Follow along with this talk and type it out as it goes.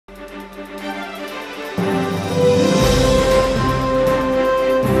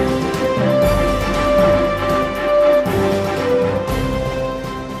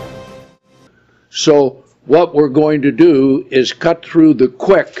So what we're going to do is cut through the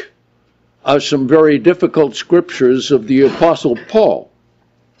quick of some very difficult scriptures of the Apostle Paul.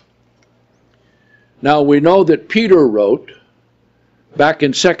 Now we know that Peter wrote, back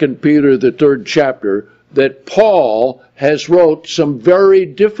in 2 Peter, the 3rd chapter, that Paul has wrote some very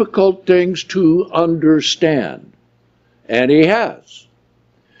difficult things to understand. And he has.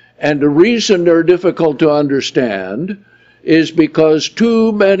 And the reason they're difficult to understand is because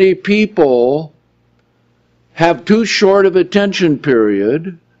too many people have too short of attention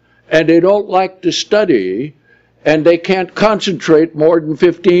period, and they don't like to study, and they can't concentrate more than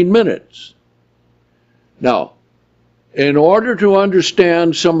 15 minutes. Now, in order to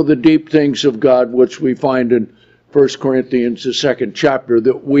understand some of the deep things of God, which we find in 1 Corinthians, the 2nd chapter,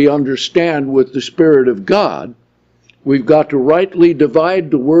 that we understand with the Spirit of God, we've got to rightly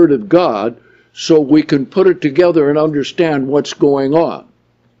divide the Word of God so we can put it together and understand what's going on.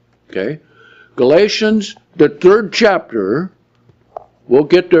 Okay? Galatians, the 3rd chapter, we'll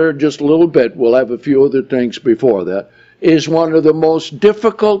get there in just a little bit, we'll have a few other things before that, is one of the most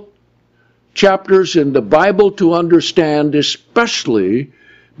difficult chapters in the Bible to understand, especially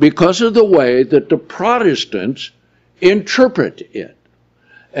because of the way that the Protestants interpret it.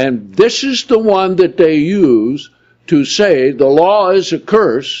 And this is the one that they use to say the law is a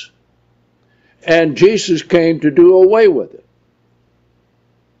curse and Jesus came to do away with it.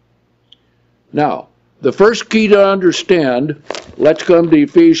 Now, the first key to understand, let's come to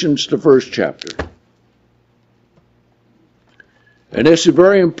Ephesians, the 1st chapter. And this is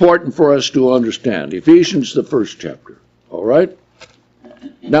very important for us to understand. Ephesians, the 1st chapter. All right?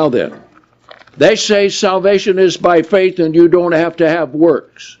 Now then, they say salvation is by faith and you don't have to have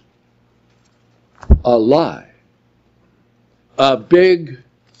works. A lie. A big,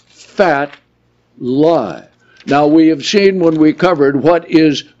 fat lie. Now, we have seen when we covered what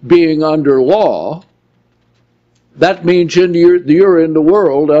is being under law, that means you're in the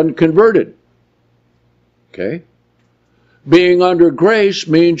world unconverted. Okay? Being under grace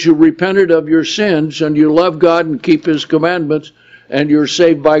means you repented of your sins and you love God and keep His commandments and you're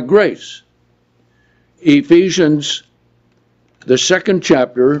saved by grace. Ephesians, the 2nd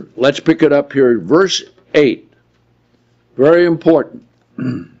chapter, let's pick it up here, verse 8. Very important.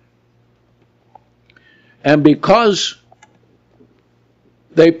 And because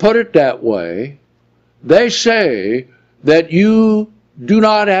they put it that way, they say that you do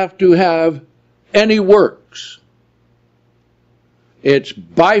not have to have any works. It's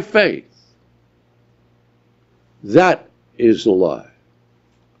by faith. That is a lie.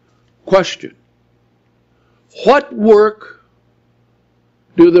 Question. What work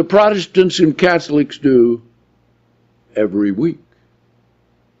do the Protestants and Catholics do every week?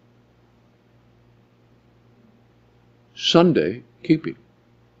 Sunday keeping.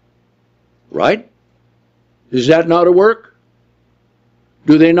 Right? Is that not a work?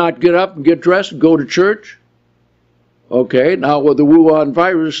 Do they not get up and get dressed and go to church? Okay, now with the Wuhan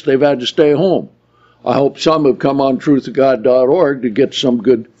virus, they've had to stay home. I hope some have come on truthofgod.org to get some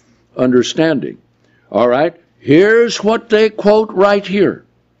good understanding. All right, here's what they quote right here.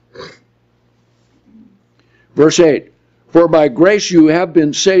 Verse 8, for by grace you have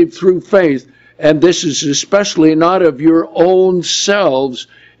been saved through faith, and this is especially not of your own selves,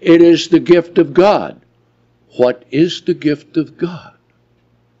 it is the gift of God. What is the gift of God?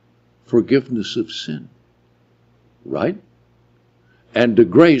 Forgiveness of sin. Right? And the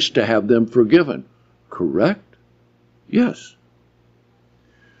grace to have them forgiven. Correct? Yes.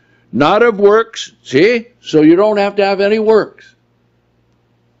 Not of works. See? So you don't have to have any works.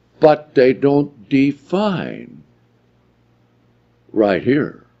 But they don't define right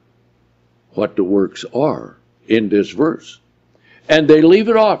here what the works are in this verse. And they leave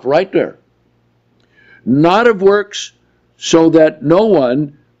it off right there. Not of works, so that no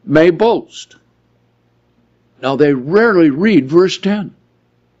one may boast. Now, they rarely read verse 10.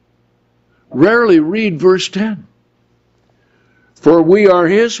 Rarely read verse 10. For we are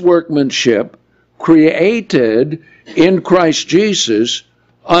His workmanship, created in Christ Jesus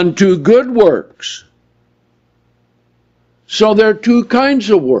unto good works. So there are two kinds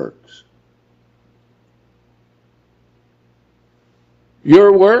of works.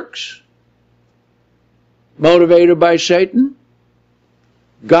 Your works, motivated by Satan.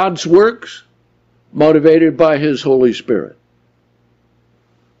 God's works, motivated by His Holy Spirit.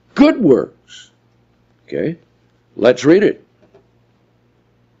 Good works. Okay, let's read it.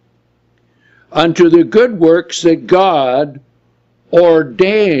 Unto the good works that God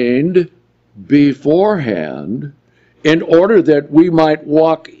ordained beforehand in order that we might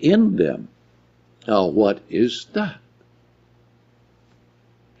walk in them. Now, what is that?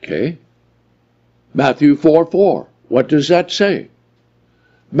 Okay, Matthew 4:4. What does that say?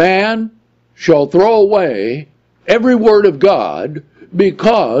 Man shall throw away every word of God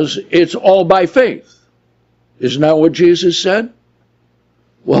because it's all by faith. Isn't that what Jesus said?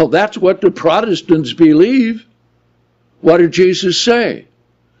 Well, that's what the Protestants believe. What did Jesus say?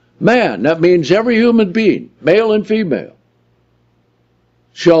 Man, that means every human being, male and female,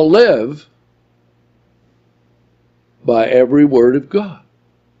 shall live by every word of God.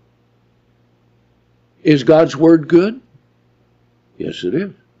 Is God's word good? Yes, it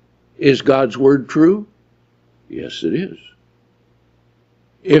is. Is God's word true? Yes, it is.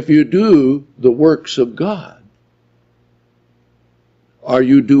 If you do the works of God, are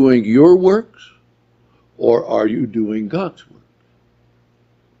you doing your works or are you doing God's works?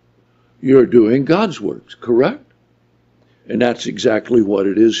 You're doing God's works, correct? And that's exactly what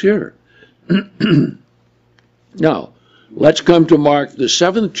it is here. Now, let's come to Mark, the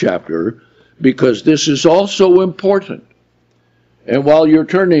 7th chapter, because this is also important. And while you're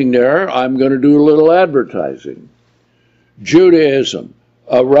turning there, I'm going to do a little advertising. Judaism,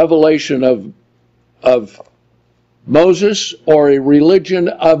 a revelation of Moses or a religion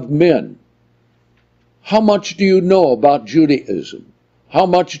of men. How much do you know about Judaism? How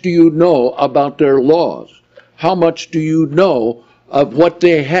much do you know about their laws? How much do you know of what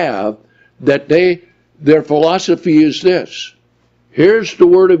they have that their philosophy is this? Here's the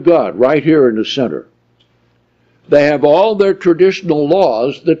Word of God right here in the center. They have all their traditional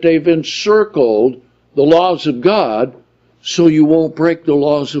laws that they've encircled the laws of God so you won't break the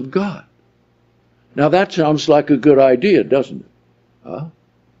laws of God. Now that sounds like a good idea, doesn't it? Huh?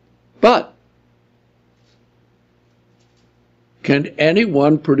 But can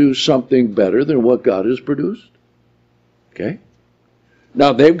anyone produce something better than what God has produced? Okay.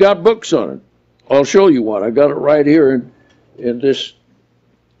 Now they've got books on it. I'll show you one. I got it right here in this,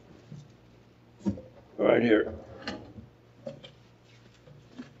 right here.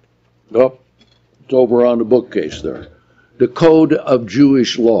 Oh, it's over on the bookcase there. The Code of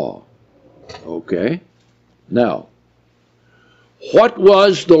Jewish Law. Okay. Now, what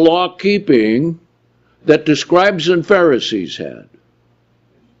was the law keeping that the scribes and Pharisees had?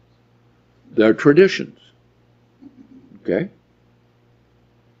 Their traditions. Okay.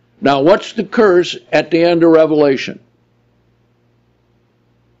 Now, what's the curse at the end of Revelation?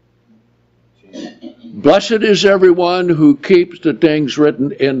 Blessed is everyone who keeps the things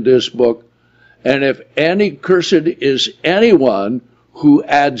written in this book, and if any cursed is anyone who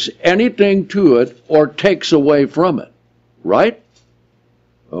adds anything to it or takes away from it. Right?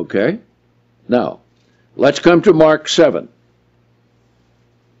 Okay. Now, let's come to Mark 7.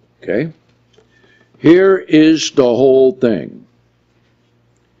 Okay. Here is the whole thing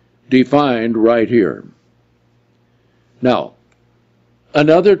defined right here. Now,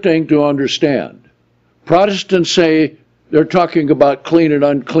 another thing to understand. Protestants say they're talking about clean and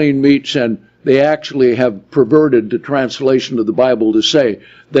unclean meats, and they actually have perverted the translation of the Bible to say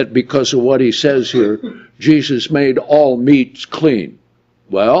that because of what he says here, Jesus made all meats clean.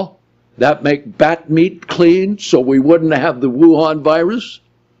 Well, that make bat meat clean so we wouldn't have the Wuhan virus?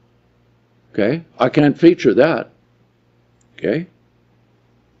 Okay, I can't feature that. Okay.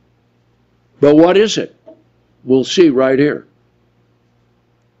 But what is it? We'll see right here.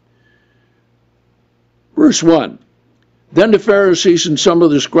 Verse 1. Then the Pharisees and some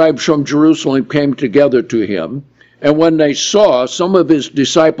of the scribes from Jerusalem came together to him, and when they saw some of his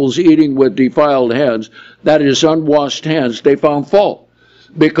disciples eating with defiled hands, that is, unwashed hands, they found fault.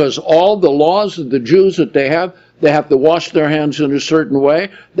 Because all the laws of the Jews that they have to wash their hands in a certain way,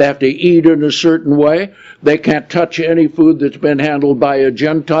 they have to eat in a certain way, they can't touch any food that's been handled by a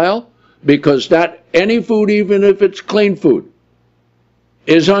Gentile, because that any food, even if it's clean food,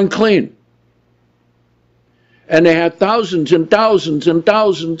 is unclean. And they had thousands and thousands and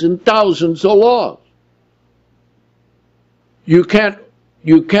thousands and thousands of laws. You can't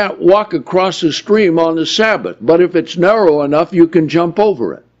walk across a stream on the Sabbath, but if it's narrow enough, you can jump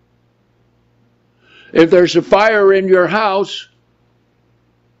over it. If there's a fire in your house,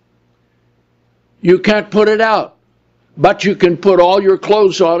 you can't put it out, but you can put all your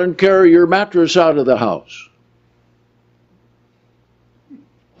clothes on and carry your mattress out of the house.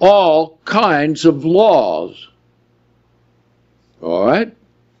 All kinds of laws. All right?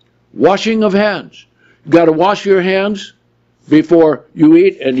 Washing of hands. You got to wash your hands before you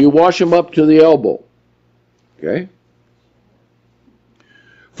eat, and you wash them up to the elbow. Okay?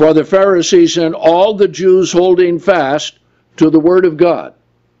 For the Pharisees and all the Jews holding fast to the word of God.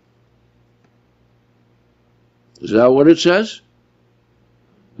 Is that what it says?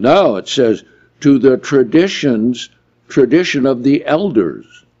 No, it says to the tradition of the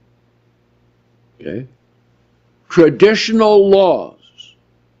elders. Okay? Traditional laws.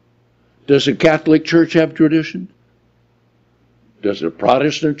 Does the Catholic Church have tradition? Does the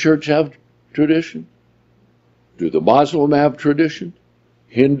Protestant Church have tradition? Do the Muslim have tradition?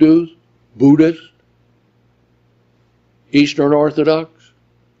 Hindus? Buddhists? Eastern Orthodox?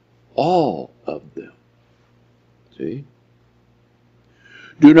 All of them. See?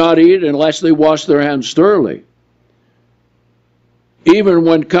 Do not eat unless they wash their hands thoroughly. Even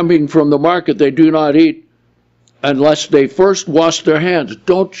when coming from the market, they do not eat unless they first wash their hands.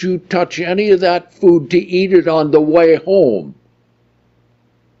 Don't you touch any of that food to eat it on the way home.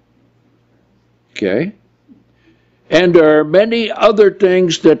 Okay? And there are many other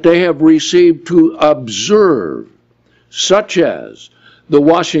things that they have received to observe, such as the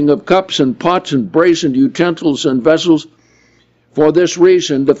washing of cups and pots and brazen utensils and vessels. For this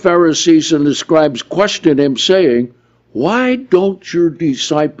reason, the Pharisees and the scribes questioned him, saying, why don't your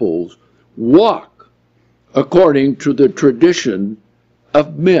disciples walk according to the tradition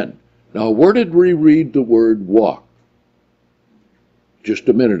of men? Now, where did we read the word walk? Just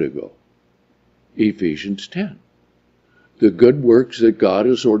a minute ago. Ephesians 10. The good works that God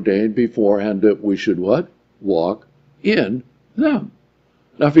has ordained beforehand that we should what? Walk in them.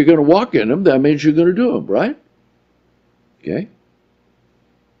 Now, if you're going to walk in them, that means you're going to do them, right? Okay?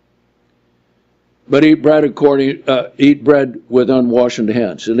 But eat bread with unwashed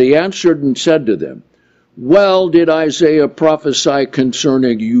hands. And he answered and said to them, well did Isaiah prophesy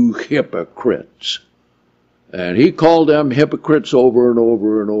concerning you hypocrites. And he called them hypocrites over and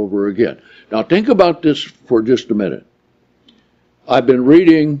over and over again. Now think about this for just a minute. I've been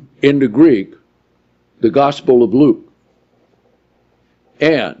reading in the Greek the Gospel of Luke.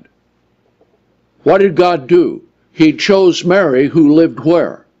 And what did God do? He chose Mary, who lived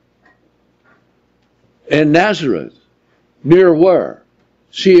where? In Nazareth. Near where?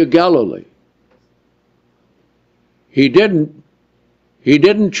 Sea of Galilee. He didn't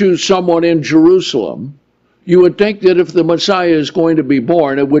choose someone in Jerusalem. You would think that if the Messiah is going to be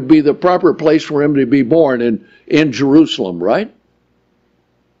born, it would be the proper place for him to be born in Jerusalem, right?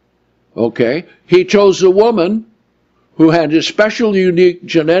 Okay. He chose a woman who had a special, unique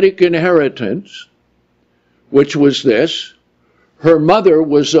genetic inheritance, which was this. Her mother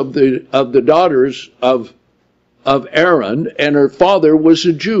was of the daughters of Aaron, and her father was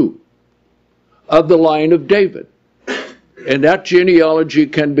a Jew of the line of David. And that genealogy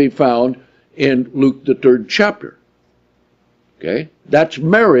can be found in Luke, the 3rd chapter. Okay? That's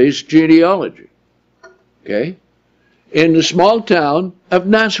Mary's genealogy. Okay? In the small town of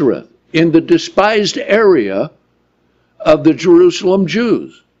Nazareth, in the despised area of the Jerusalem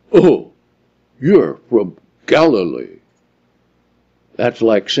Jews. Oh, you're from Galilee. That's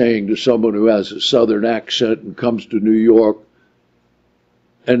like saying to someone who has a southern accent and comes to New York,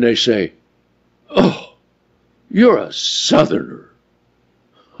 and they say, oh, you're a southerner.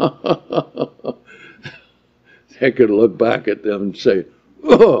 They could look back at them and say,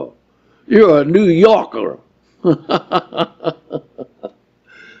 oh, you're a New Yorker.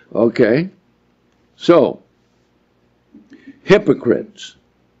 Okay, so, hypocrites.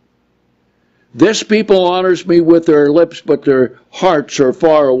 This people honors me with their lips, but their hearts are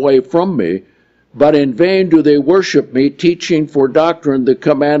far away from me. But in vain do they worship me, teaching for doctrine the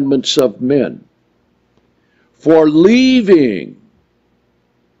commandments of men. For leaving.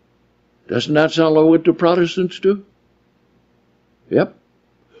 Doesn't that sound like what the Protestants do? Yep.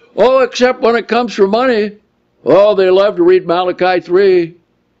 Oh, except when it comes for money. Oh, they love to read Malachi 3.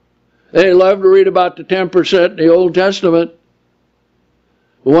 They love to read about the 10% in the Old Testament.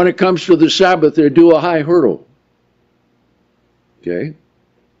 But when it comes to the Sabbath, they do a high hurdle. Okay?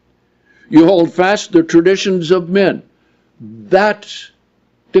 You hold fast the traditions of men. That's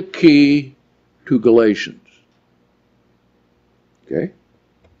the key to Galatians. Okay?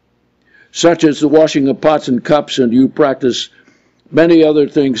 Such as the washing of pots and cups, and you practice many other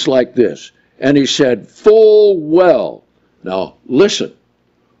things like this. And he said, full well. Now, listen.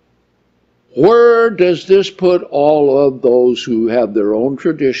 Where does this put all of those who have their own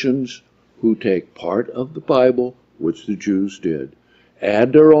traditions, who take part of the Bible, which the Jews did,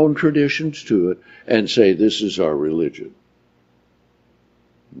 add their own traditions to it, and say, this is our religion?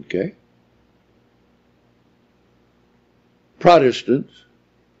 Okay? Protestants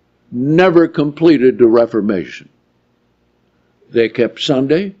never completed the Reformation. They kept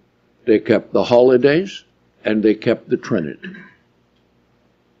Sunday, they kept the holidays, and they kept the Trinity.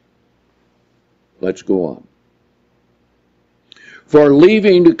 Let's go on. For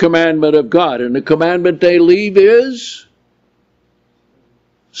leaving the commandment of God, and the commandment they leave is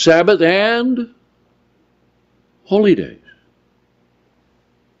Sabbath and holy days.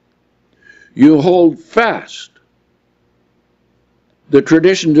 You hold fast the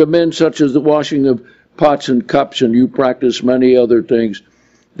traditions of men, such as the washing of pots and cups, and you practice many other things.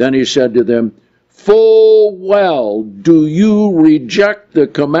 Then he said to them, full well do you reject the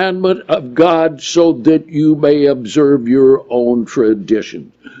commandment of God so that you may observe your own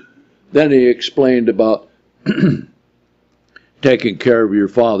tradition. Then he explained about taking care of your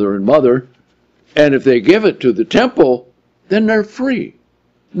father and mother, and if they give it to the temple, then they're free.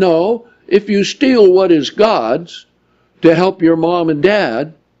 No, if you steal what is God's to help your mom and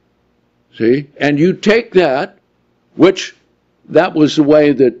dad, see, and you take that, which that was the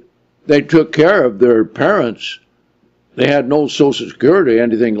way that they took care of their parents. They had no Social Security,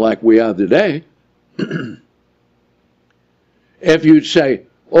 anything like we have today. If you'd say,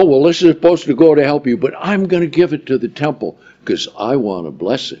 oh, well, this is supposed to go to help you, but I'm going to give it to the temple because I want a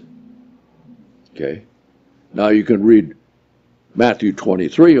blessing. Okay? Now you can read Matthew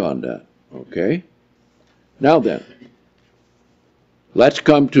 23 on that. Okay? Now then, let's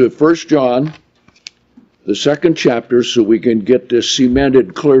come to 1 John, the 2nd chapter, so we can get this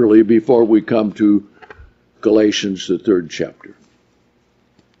cemented clearly before we come to Galatians, the 3rd chapter.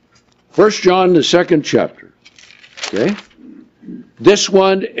 1 John, the 2nd chapter. Okay? This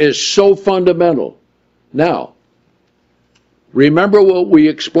one is so fundamental. Now, remember what we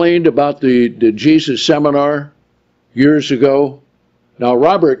explained about the Jesus seminar years ago? Now,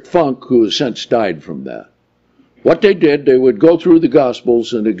 Robert Funk, who has since died from that, what they did, they would go through the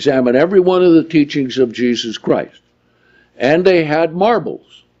Gospels and examine every one of the teachings of Jesus Christ. And they had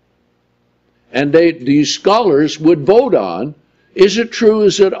marbles. And these scholars would vote on, is it true,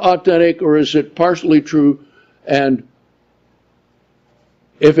 is it authentic, or is it partially true? And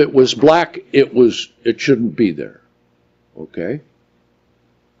if it was black, it shouldn't be there. Okay?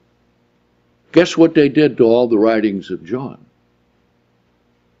 Guess what they did to all the writings of John?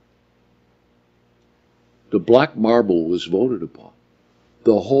 The black marble was voted upon.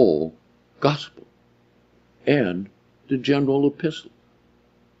 The whole gospel and the general epistle.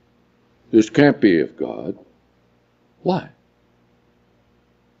 This can't be of God. Why?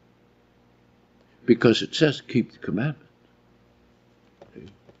 Because it says keep the commandments. Okay.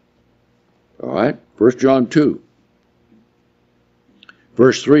 All right, 1 John 2.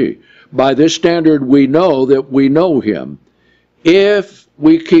 Verse 3. By this standard we know that we know him if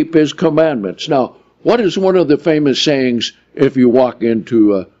we keep his commandments. Now, what is one of the famous sayings if you walk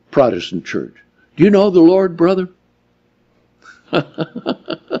into a Protestant church? Do you know the Lord, brother?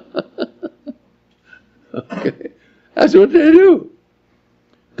 Okay. That's what they do.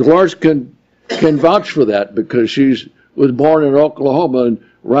 Dolores can vouch for that because she was born in Oklahoma and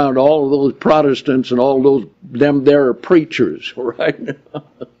around all of those Protestants and all those them there preachers, right?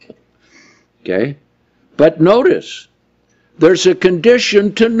 Okay. But notice, there's a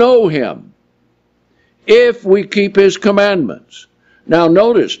condition to know him. If we keep his commandments. Now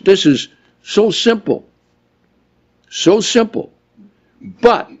notice, this is so simple. So simple.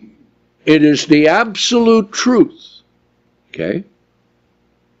 But it is the absolute truth. Okay?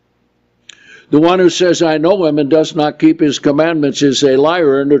 The one who says, I know him and does not keep his commandments is a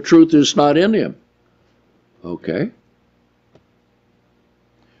liar, and the truth is not in him. Okay?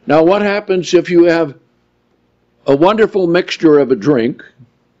 Now what happens if you have a wonderful mixture of a drink,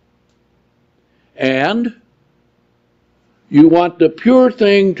 and you want the pure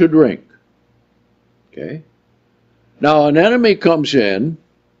thing to drink? Okay? Now an enemy comes in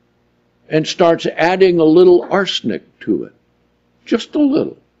and starts adding a little arsenic to it. Just a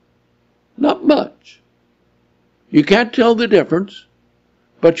little. Not much. You can't tell the difference,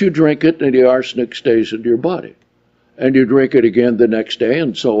 but you drink it and the arsenic stays in your body. And you drink it again the next day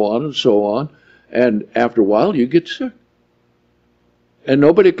and so on and so on. And after a while you get sick. And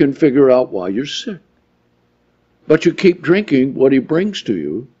nobody can figure out why you're sick. But you keep drinking what he brings to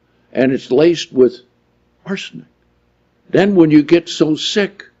you, and it's laced with arsenic. Then when you get so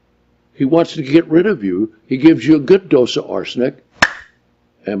sick, he wants to get rid of you. He gives you a good dose of arsenic,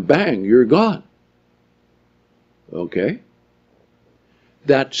 and bang, you're gone. Okay?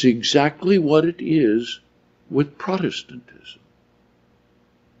 That's exactly what it is with Protestantism.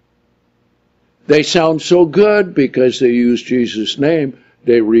 They sound so good because they use Jesus' name.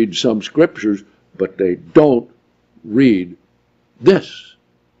 They read some scriptures, but they don't read this.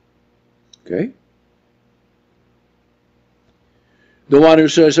 Okay? The one who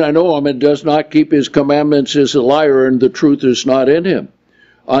says, I know him and does not keep his commandments is a liar, and the truth is not in him.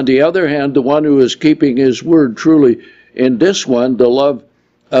 On the other hand, the one who is keeping his word truly, in this one, the love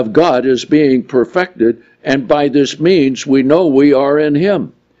of God is being perfected, and by this means we know we are in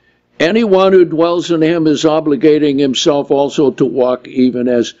him. Anyone who dwells in him is obligating himself also to walk even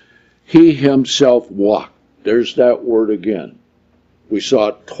as he himself walked. There's that word again. We saw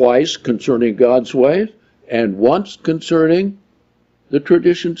it twice concerning God's ways and once concerning the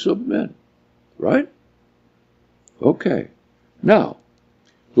traditions of men. Right? Okay. Now,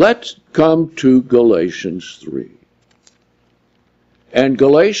 let's come to Galatians 3. And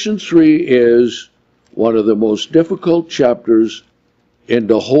Galatians 3 is one of the most difficult chapters in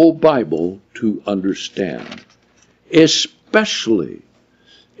the whole Bible to understand, especially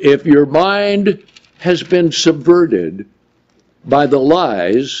if your mind has been subverted by the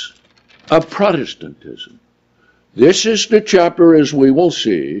lies of Protestantism. This is the chapter, as we will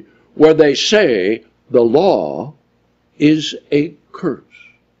see, where they say the law is a curse.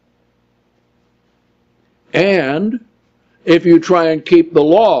 And if you try and keep the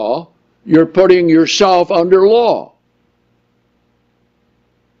law, you're putting yourself under law.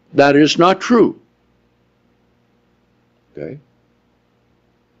 That is not true. Okay?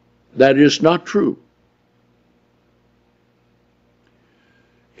 That is not true.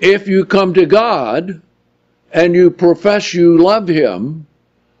 If you come to God and you profess you love him,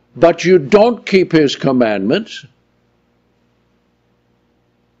 but you don't keep his commandments,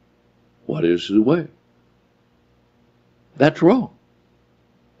 what is the way? That's wrong.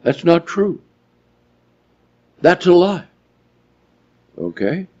 That's not true. That's a lie.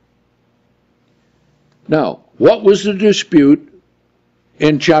 Okay? Now, what was the dispute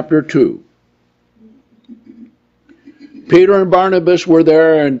in chapter 2? Peter and Barnabas were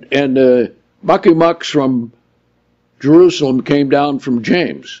there, and the mucky mucks from Jerusalem came down from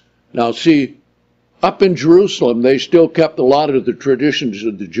James. Now, see, up in Jerusalem, they still kept a lot of the traditions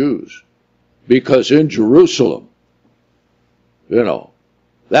of the Jews, because in Jerusalem, you know,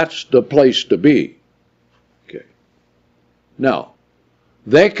 that's the place to be. Okay. Now,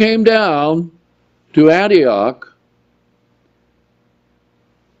 they came down to Antioch,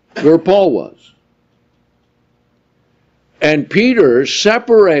 where Paul was. And Peter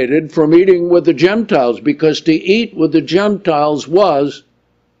separated from eating with the Gentiles, because to eat with the Gentiles was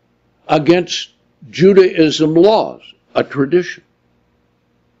against Judaism laws, a tradition.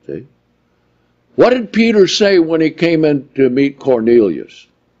 See? What did Peter say when he came in to meet Cornelius?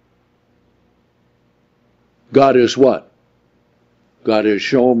 God is what? God has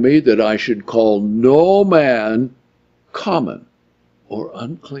shown me that I should call no man common or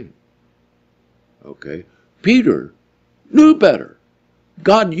unclean. Okay? Peter knew better.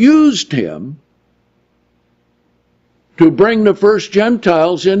 God used him to bring the first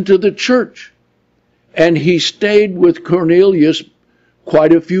Gentiles into the church. And he stayed with Cornelius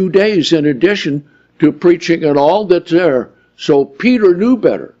quite a few days in addition to preaching and all that's there. So Peter knew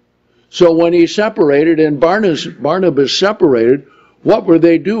better. So when he separated and Barnabas separated, what were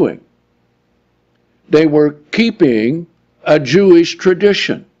they doing? They were keeping a Jewish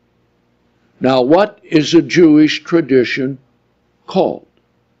tradition. Now, what is a Jewish tradition called?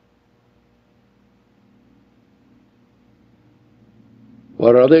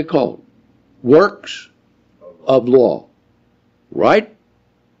 What are they called? Works of law. Right?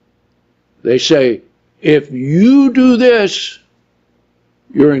 They say, if you do this,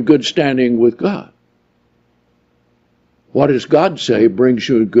 you're in good standing with God. What does God say brings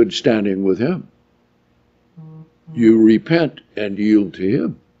you in good standing with him? You repent and yield to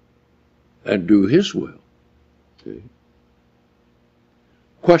him and do his will. Okay.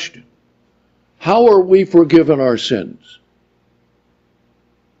 Question. How are we forgiven our sins?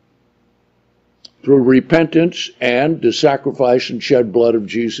 Through repentance and the sacrifice and shed blood of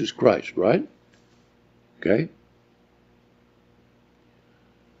Jesus Christ, right? Okay.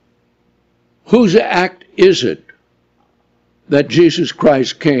 Whose act is it that Jesus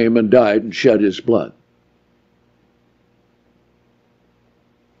Christ came and died and shed his blood?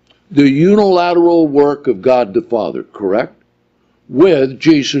 The unilateral work of God the Father, correct? With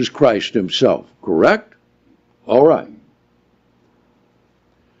Jesus Christ himself, correct? All right.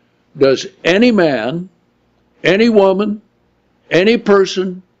 Does any man, any woman, any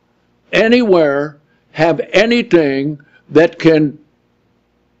person, anywhere have anything that can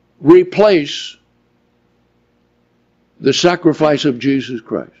replace the sacrifice of Jesus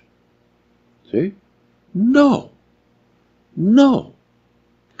Christ? See? No. No.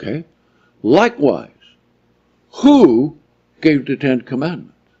 Okay? Likewise, who gave the Ten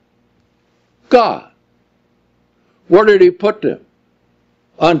Commandments? God. Where did he put them?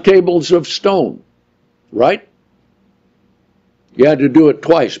 On tables of stone, right? You had to do it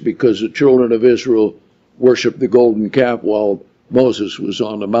twice because the children of Israel worshiped the golden calf while Moses was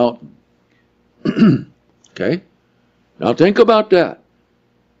on the mountain. Okay? Now think about that.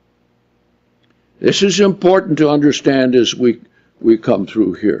 This is important to understand as we we come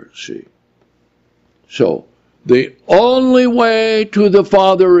through here, see. So, the only way to the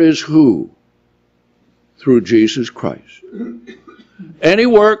Father is who? Through Jesus Christ. Any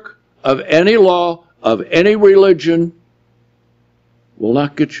work of any law, of any religion, will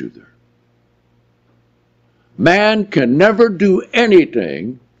not get you there. Man can never do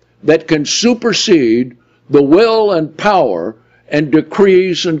anything that can supersede the will and power and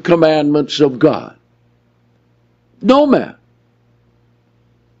decrees and commandments of God. No man.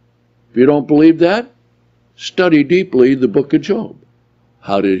 If you don't believe that, study deeply the book of Job.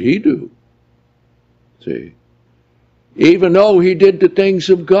 How did he do? See? Even though he did the things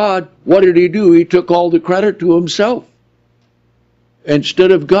of God, what did he do? He took all the credit to himself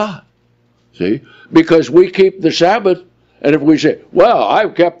instead of God. See? Because we keep the Sabbath, and if we say, well,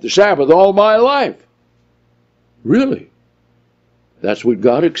 I've kept the Sabbath all my life. Really? That's what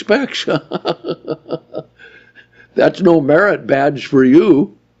God expects. That's no merit badge for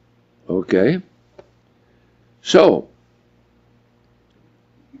you. Okay? So,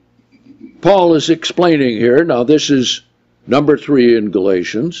 Paul is explaining here. Now, this is number 3 in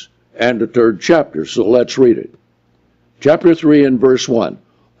Galatians and the 3rd chapter, so let's read it. Chapter 3 and verse 1.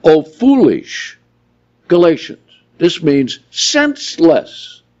 O foolish Galatians. This means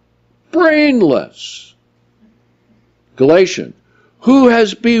senseless, brainless. Galatians, who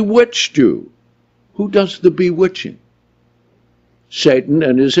has bewitched you? Who does the bewitching? Satan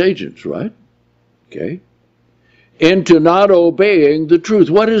and his agents, right? Okay. Into not obeying the truth.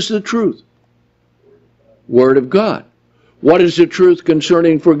 What is the truth? Word of God. What is the truth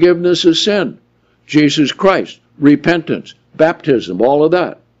concerning forgiveness of sin? Jesus Christ, repentance, baptism, all of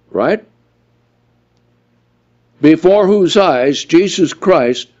that, right? Before whose eyes Jesus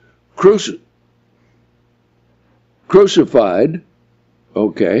Christ crucified,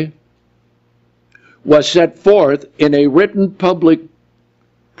 okay, was set forth in a written public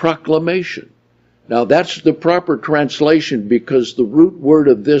proclamation. Now that's the proper translation, because the root word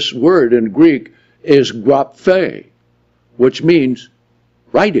of this word in Greek is graphe, which means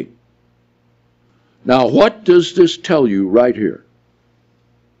writing. Now what does this tell you right here?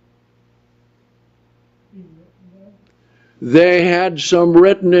 They had some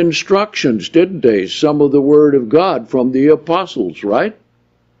written instructions, didn't they? Some of the Word of God from the apostles, right?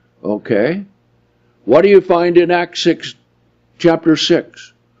 Okay. What do you find in Acts 6, chapter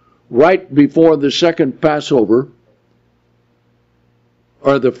 6? Right before the second Passover,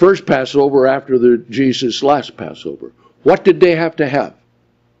 or the first Passover after Jesus' last Passover. What did they have to have?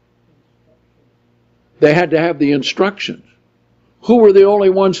 They had to have the instructions. Who were the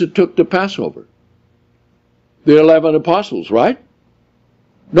only ones that took the Passover? The 11 apostles, right?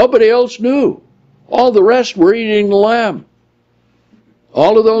 Nobody else knew. All the rest were eating the lamb.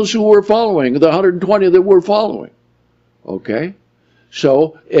 All of those who were following, the 120 that were following. Okay?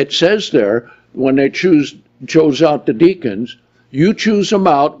 So it says there, when they chose out the deacons, you choose them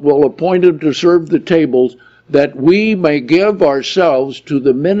out, we'll appoint them to serve the tables, that we may give ourselves to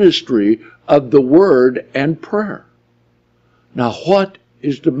the ministry of the word and prayer. Now what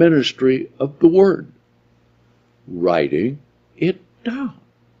is the ministry of the word? Writing it down.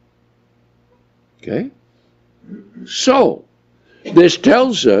 Okay? So, this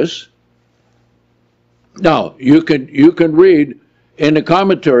tells us, now you can read in the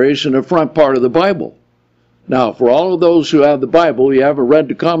commentaries in the front part of the Bible. Now, for all of those who have the Bible, you haven't read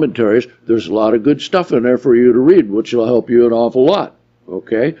the commentaries, there's a lot of good stuff in there for you to read, which will help you an awful lot.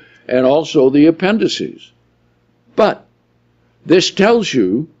 Okay? And also the appendices. But this tells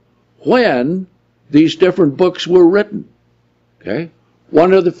you when these different books were written. Okay?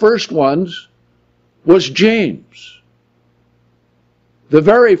 One of the first ones was James. The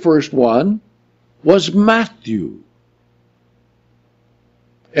very first one was Matthew.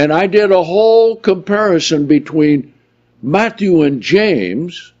 And I did a whole comparison between Matthew and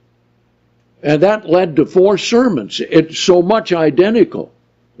James, and that led to 4 sermons. It's so much identical.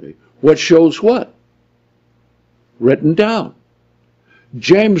 What shows what? Written down.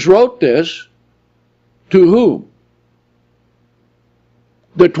 James wrote this to whom?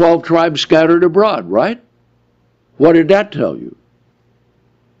 The 12 tribes scattered abroad, right? What did that tell you?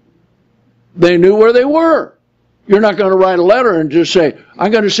 They knew where they were. You're not going to write a letter and just say,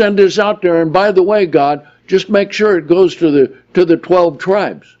 I'm going to send this out there, and by the way, God, just make sure it goes to the 12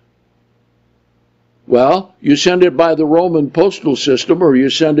 tribes. Well, you send it by the Roman postal system, or you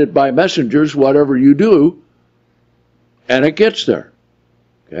send it by messengers, whatever you do, and it gets there.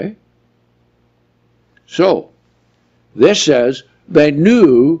 Okay? So, this says they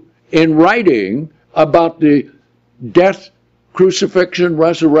knew in writing about the death, crucifixion,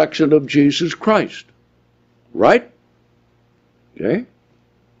 resurrection of Jesus Christ. Right? Okay?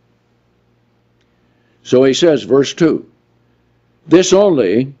 So he says, verse 2, this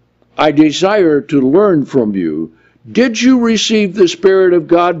only I desire to learn from you, did you receive the Spirit of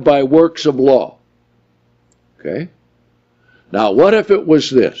God by works of law? Okay? Now, what if it was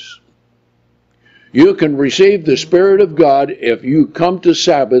this? You can receive the Spirit of God if you come to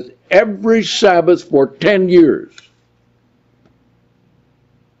Sabbath every Sabbath for 10 years.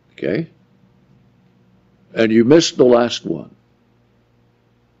 Okay? And you missed the last one.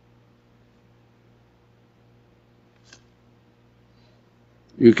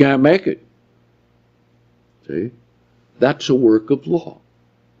 You can't make it. See? That's a work of law.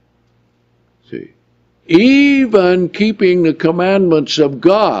 See? Even keeping the commandments of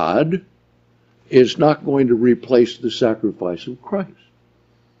God is not going to replace the sacrifice of Christ.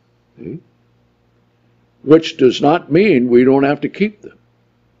 See? Which does not mean we don't have to keep them.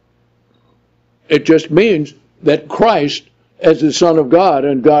 It just means that Christ, as the Son of God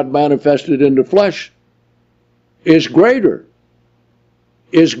and God manifested in the flesh, is greater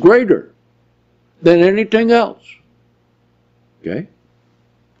than anything else. Okay?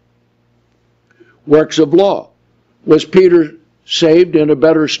 Works of law. Was Peter saved in a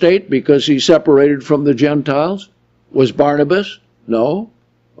better state because he separated from the Gentiles? Was Barnabas? No.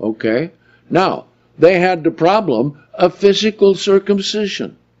 Okay. Now, they had the problem of physical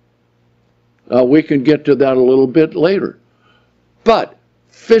circumcision. We can get to that a little bit later. But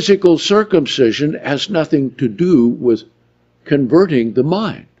physical circumcision has nothing to do with converting the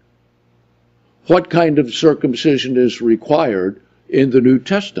mind. What kind of circumcision is required in the New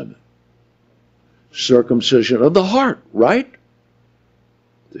Testament? Circumcision of the heart, right?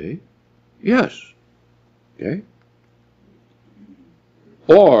 See? Yes. Okay.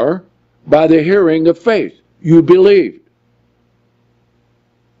 Or by the hearing of faith, you believed.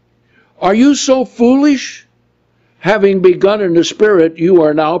 Are you so foolish? Having begun in the Spirit, you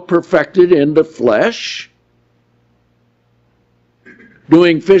are now perfected in the flesh?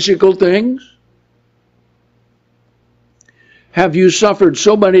 Doing physical things? Have you suffered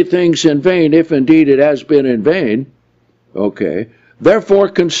so many things in vain, if indeed it has been in vain? Okay. Therefore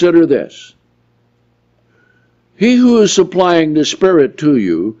consider this. He who is supplying the Spirit to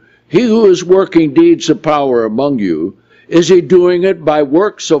you, he who is working deeds of power among you, is he doing it by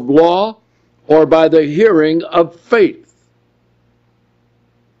works of law or by the hearing of faith?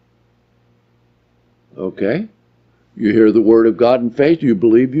 Okay? You hear the word of God in faith, you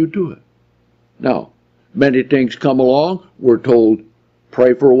believe, you do it. Now, many things come along, we're told,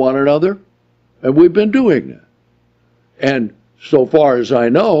 pray for one another, and we've been doing that. And so far as I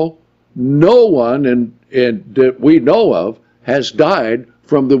know, no one that we know of has died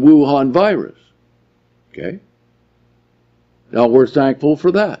from the Wuhan virus. Okay? Now, we're thankful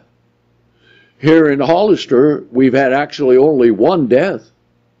for that. Here in Hollister, we've had actually only one death.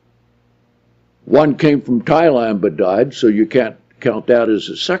 One came from Thailand but died, so you can't count that as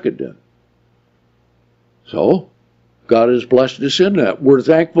a second death. So, God has blessed us in that. We're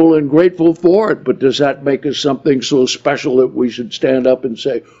thankful and grateful for it, but does that make us something so special that we should stand up and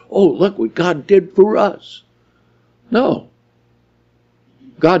say, oh, look what God did for us? No.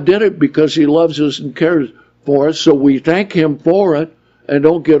 God did it because he loves us and cares for us, so we thank him for it and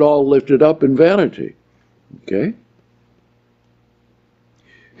don't get all lifted up in vanity. Okay?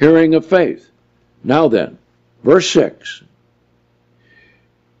 Hearing of faith. Now then, verse 6.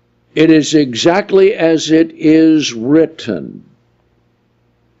 It is exactly as it is written.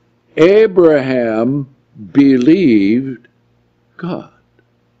 Abraham believed God.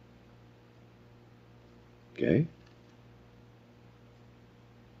 Okay?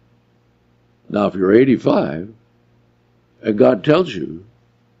 Now, if you're 85, and God tells you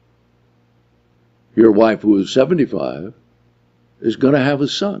your wife who is 75 is going to have a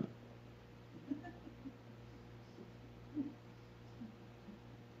son,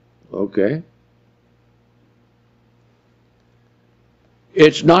 okay?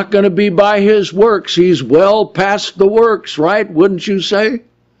 It's not going to be by his works. He's well past the works, right? Wouldn't you say?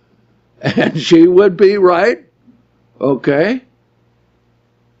 And she would be, right? Okay?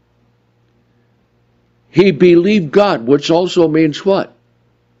 He believed God, which also means what?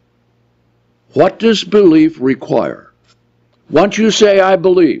 What does belief require? Once you say, I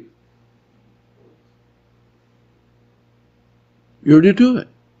believe, you're to do it,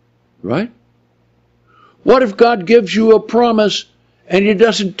 right? What if God gives you a promise and he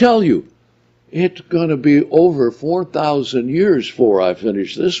doesn't tell you? It's going to be over 4,000 years before I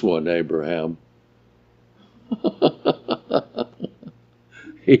finish this one, Abraham.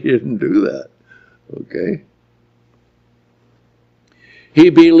 He didn't do that. Okay? He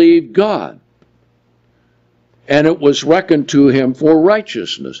believed God. and it was reckoned to him for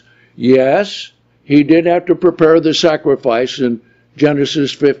righteousness. Yes, he did have to prepare the sacrifice in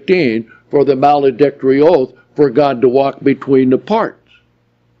Genesis 15 for the maledictory oath for God to walk between the parts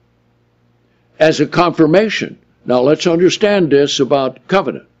as a confirmation. Now let's understand this about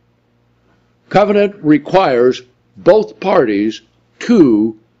covenant. Covenant requires both parties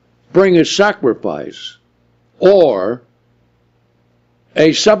to bring a sacrifice or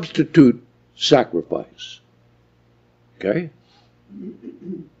a substitute sacrifice. Okay?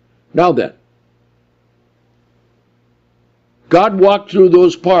 Now then, God walked through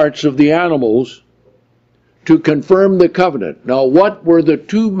those parts of the animals to confirm the covenant. Now, what were the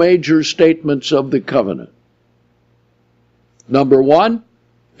two major statements of the covenant? Number one,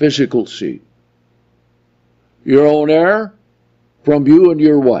 physical seed. Your own heir from you and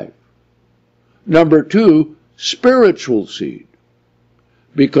your wife. Number two, spiritual seed.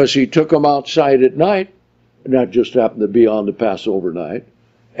 Because he took them outside at night, and that just happened to be on the Passover night,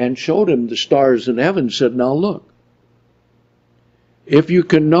 and showed him the stars in heaven and said, now look, if you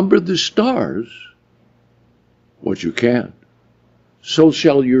can number the stars, what you can, so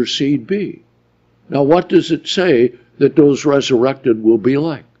shall your seed be. Now what does it say that those resurrected will be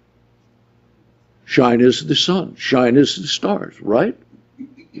like? Shine as the sun, shine as the stars, right?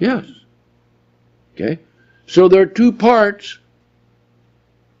 Yes. Okay. So there are two parts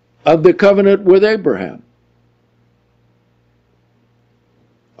of the covenant with Abraham.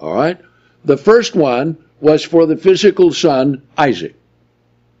 All right. The first one was for the physical son, Isaac.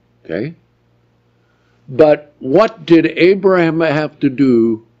 Okay. But what did Abraham have to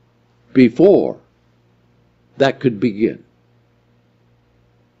do before that could begin?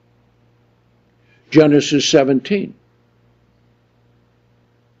 Genesis 17.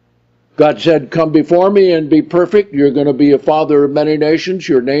 God said, come before me and be perfect. You're going to be a father of many nations.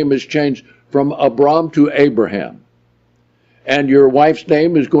 Your name is changed from Abram to Abraham. And your wife's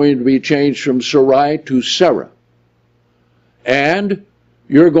name is going to be changed from Sarai to Sarah. And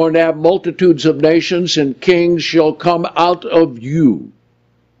you're going to have multitudes of nations, and kings shall come out of you.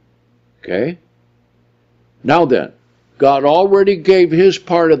 Okay? Now then, God already gave his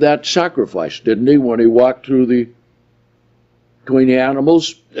part of that sacrifice, didn't he, when he walked through between the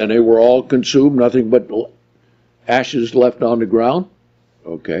animals, and they were all consumed, nothing but ashes left on the ground?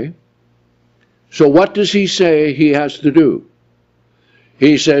 Okay. So what does he say he has to do?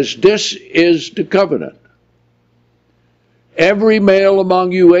 He says, this is the covenant. Every male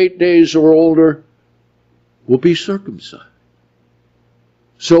among you 8 days or older will be circumcised.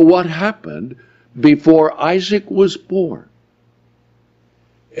 So what happened before Isaac was born?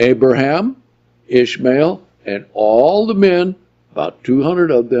 Abraham, Ishmael, and all the men, about 200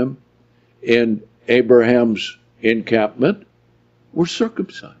 of them, in Abraham's encampment were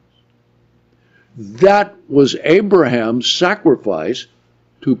circumcised. That was Abraham's sacrifice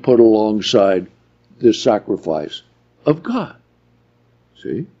to put alongside the sacrifice of God.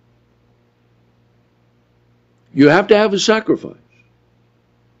 See? You have to have a sacrifice.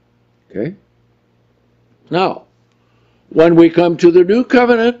 Okay? Now, when we come to the new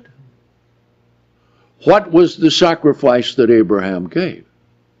covenant, what was the sacrifice that Abraham gave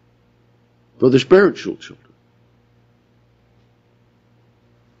for the spiritual children?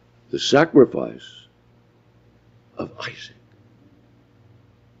 The sacrifice of Isaac.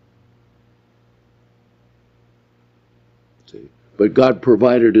 See? But God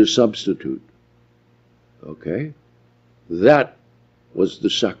provided a substitute. Okay? That was the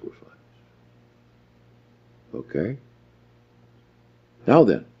sacrifice. Okay? Now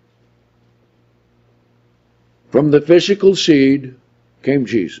then, from the physical seed came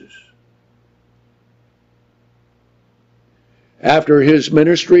Jesus. After his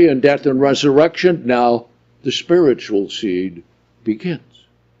ministry and death and resurrection, now the spiritual seed begins.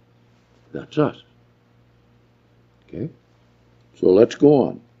 That's us. Okay? So let's go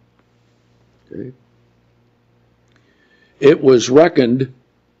on. Okay? It was reckoned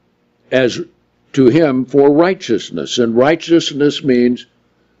as to him for righteousness, and righteousness means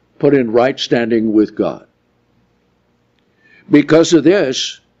put in right standing with God. Because of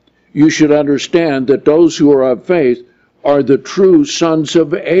this, you should understand that those who are of faith are the true sons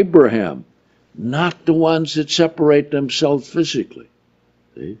of Abraham, not the ones that separate themselves physically.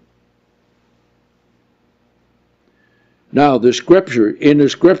 See? Now, in the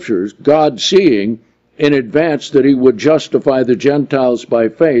scriptures, God, seeing in advance that he would justify the Gentiles by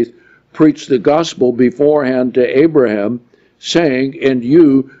faith, preached the gospel beforehand to Abraham, saying, in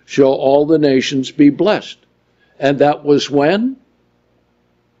you shall all the nations be blessed. And that was when?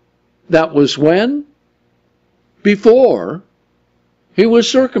 That was when? Before he was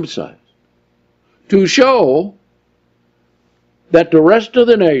circumcised. To show that the rest of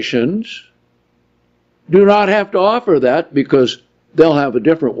the nations do not have to offer that, because they'll have a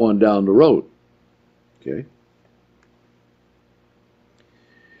different one down the road. Okay?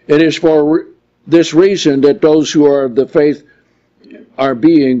 It is for this reason that those who are of the faith are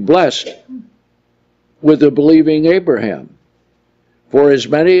being blessed with the believing Abraham. For as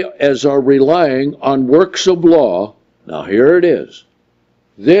many as are relying on works of law, now here it is.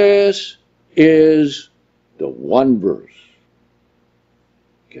 This is the one verse.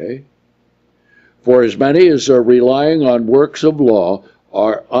 Okay? For as many as are relying on works of law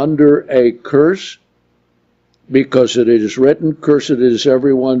are under a curse, because it is written, cursed is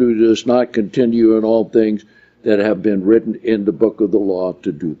everyone who does not continue in all things that have been written in the book of the law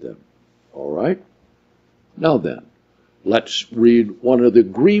to do them. All right? Now then, let's read one of the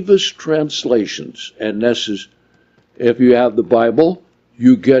grievous translations. And this is, if you have the Bible,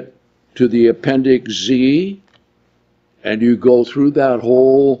 you get to the Appendix Z, and you go through that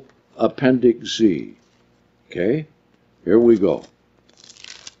whole Appendix Z. Okay? Here we go.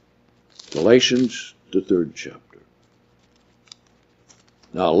 Galatians, the 3rd chapter.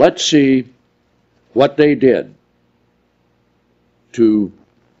 Now let's see what they did to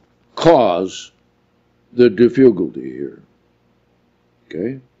cause the difficulty here.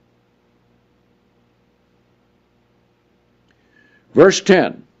 Okay? Verse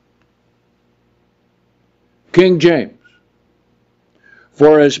 10, King James.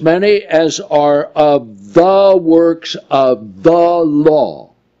 For as many as are of the works of the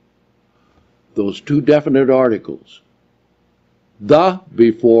law, those two definite articles, the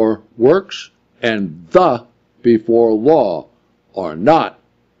before works and the before law, are not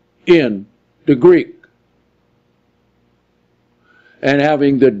in the Greek. And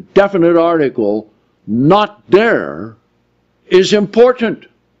having the definite article not there is important.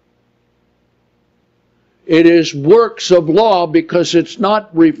 It is works of law because it's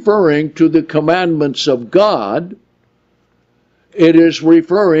not referring to the commandments of God. It is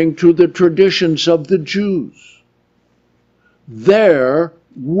referring to the traditions of the Jews. Their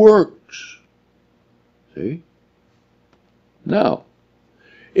works. See? Now,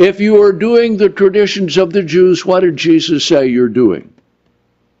 if you are doing the traditions of the Jews, what did Jesus say you're doing?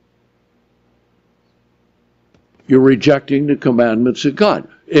 You're rejecting the commandments of God.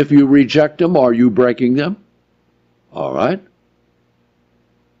 If you reject them, are you breaking them? All right.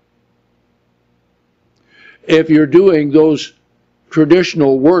 If you're doing those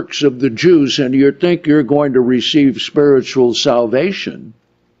traditional works of the Jews and you think you're going to receive spiritual salvation,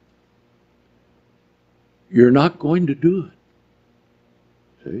 you're not going to do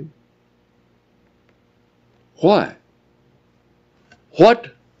it. See? Why?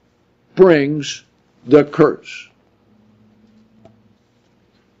 What brings the curse?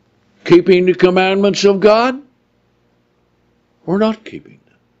 Keeping the commandments of God or not keeping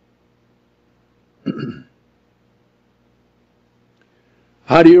them?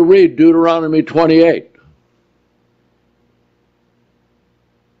 How do you read Deuteronomy 28?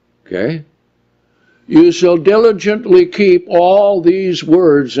 Okay. You shall diligently keep all these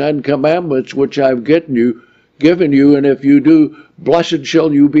words and commandments which I've given you, and if you do, blessed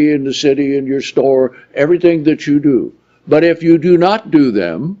shall you be in the city, in your store, everything that you do. But if you do not do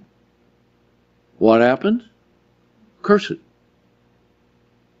them, what happens? Curse it.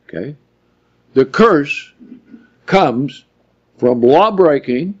 Okay? The curse comes from law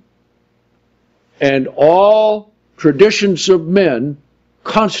breaking, and all traditions of men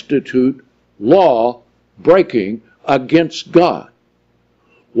constitute law breaking against God.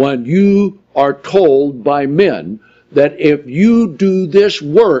 When you are told by men that if you do this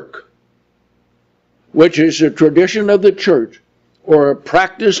work, which is a tradition of the church or a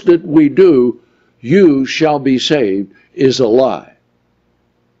practice that we do, you shall be saved, is a lie.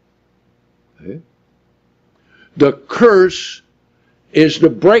 Okay? The curse is the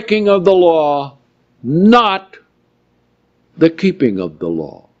breaking of the law, not the keeping of the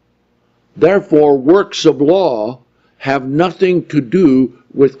law. Therefore, works of law have nothing to do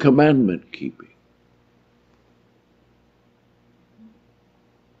with commandment keeping.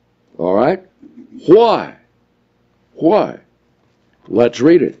 All right? Why? Why? Let's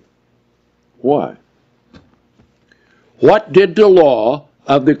read it. Why? What did the law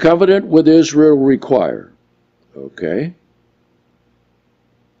of the covenant with Israel require? Okay.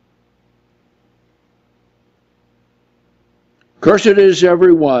 Cursed is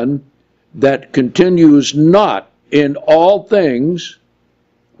everyone that continues not in all things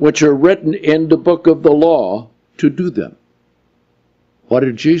which are written in the book of the law to do them. What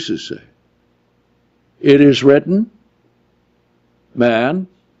did Jesus say? It is written, man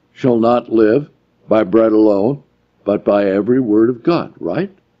shall not live by bread alone, but by every word of God,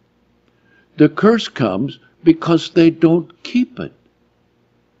 right? The curse comes because they don't keep it.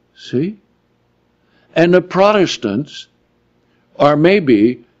 See? And the Protestants are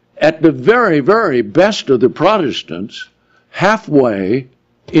maybe, at the very, very best of the Protestants, halfway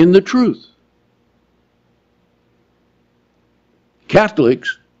in the truth.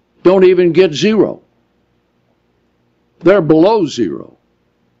 Catholics don't even get 0. They're below 0.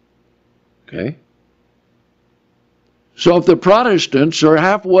 Okay? So if the Protestants are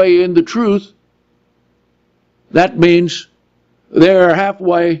halfway in the truth, that means they're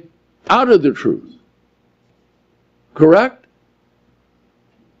halfway out of the truth. Correct?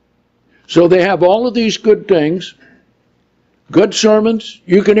 So they have all of these good things, good sermons.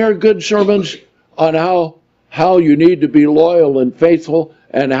 You can hear good sermons on how you need to be loyal and faithful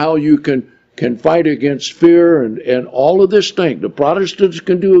and how you can fight against fear and all of this thing. The Protestants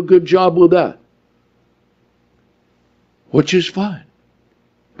can do a good job with that, which is fine.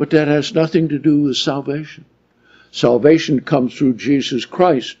 But that has nothing to do with salvation. Salvation comes through Jesus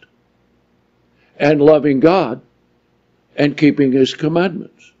Christ and loving God and keeping His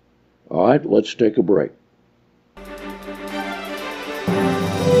commandments. All right, let's take a break.